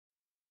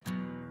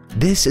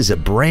This is a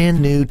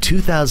brand new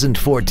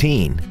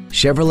 2014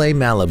 Chevrolet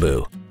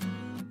Malibu.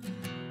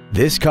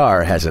 This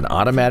car has an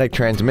automatic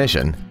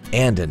transmission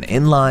and an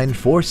inline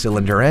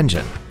 4-cylinder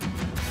engine.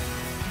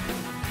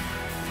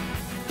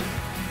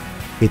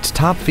 Its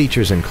top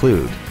features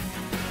include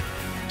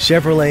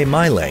Chevrolet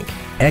MyLink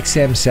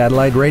XM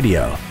satellite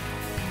radio,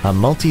 a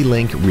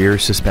multi-link rear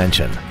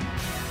suspension,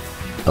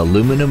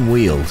 aluminum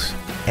wheels,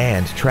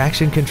 and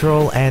traction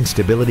control and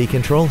stability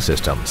control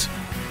systems.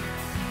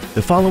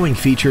 The following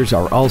features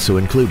are also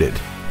included: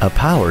 a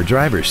power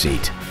driver's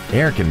seat,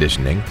 air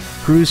conditioning,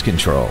 cruise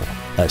control,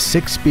 a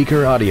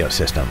 6-speaker audio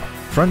system,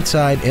 front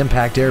side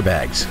impact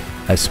airbags,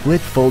 a split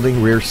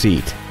folding rear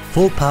seat,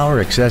 full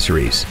power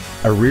accessories,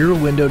 a rear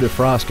window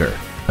defroster,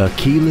 a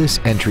keyless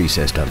entry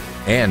system,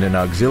 and an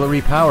auxiliary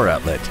power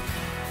outlet.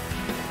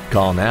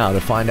 Call now to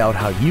find out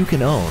how you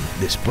can own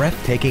this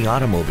breathtaking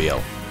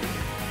automobile.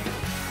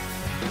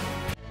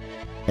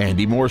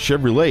 Andy Moore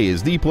Chevrolet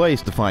is the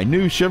place to find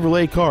new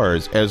Chevrolet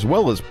cars as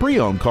well as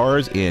pre-owned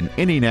cars in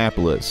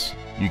Indianapolis.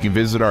 You can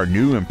visit our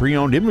new and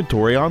pre-owned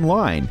inventory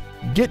online,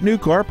 get new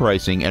car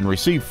pricing, and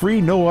receive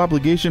free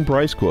no-obligation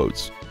price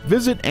quotes.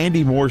 Visit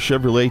Andy Moore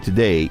Chevrolet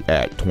today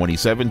at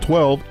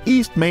 2712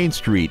 East Main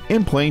Street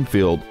in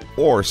Plainfield,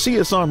 or see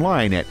us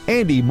online at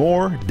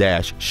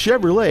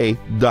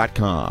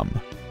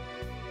andymore-chevrolet.com.